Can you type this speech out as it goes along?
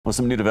Well,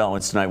 some new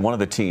developments tonight. One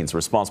of the teens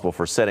responsible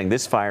for setting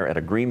this fire at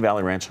a Green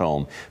Valley Ranch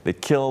home that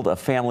killed a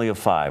family of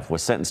 5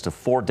 was sentenced to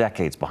 4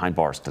 decades behind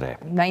bars today.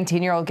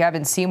 19-year-old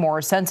Gavin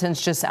Seymour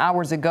sentenced just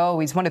hours ago.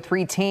 He's one of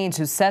 3 teens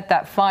who set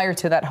that fire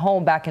to that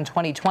home back in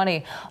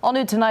 2020. All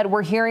new tonight,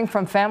 we're hearing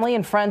from family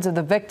and friends of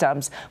the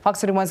victims.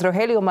 FOX31's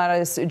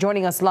Rogelio is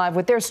joining us live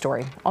with their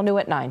story. All new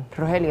at 9.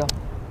 Rogelio.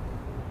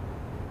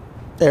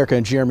 Erica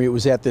and Jeremy, it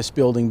was at this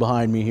building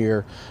behind me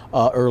here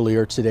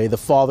earlier today. The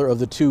father of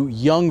the 2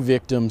 young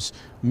victims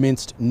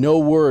minced no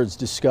words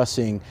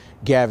discussing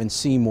Gavin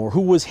Seymour, who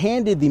was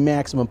handed the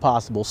maximum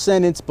possible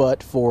sentence,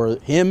 but for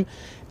him,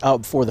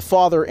 for the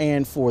father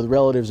and for the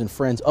relatives and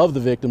friends of the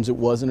victims, it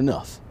wasn't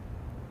enough.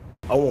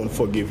 I won't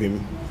forgive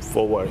him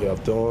for what he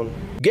have done.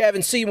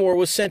 Gavin Seymour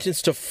was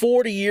sentenced to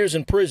 40 years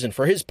in prison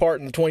for his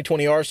part in the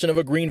 2020 arson of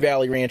a Green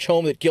Valley Ranch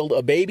home that killed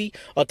a baby,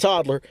 a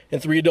toddler,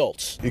 and 3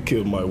 adults. He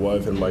killed my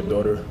wife and my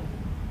daughter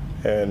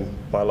and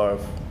my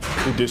life.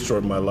 He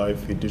destroyed my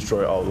life. He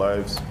destroyed our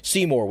lives.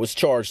 Seymour was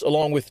charged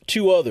along with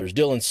 2 others,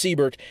 Dylan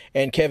Siebert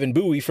and Kevin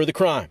Bowie, for the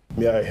crime.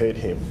 Yeah, I hate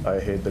him. I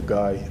hate the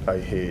guy. I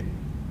hate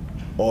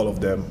all of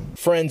them.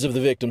 Friends of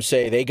the victims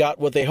say they got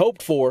what they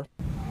hoped for.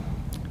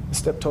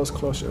 Step toes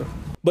closer.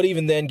 But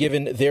even then,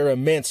 given their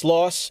immense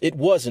loss, it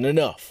wasn't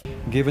enough.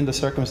 Given the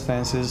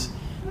circumstances,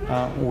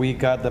 we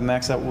got the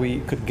max that we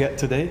could get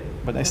today,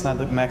 but it's not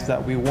the max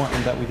that we want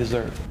and that we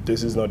deserve.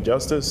 This is not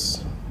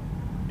justice.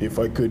 If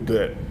I could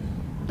get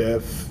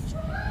death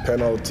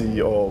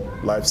penalty or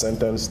life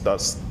sentence,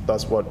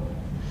 that's what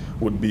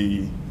would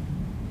be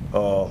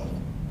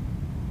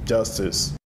justice.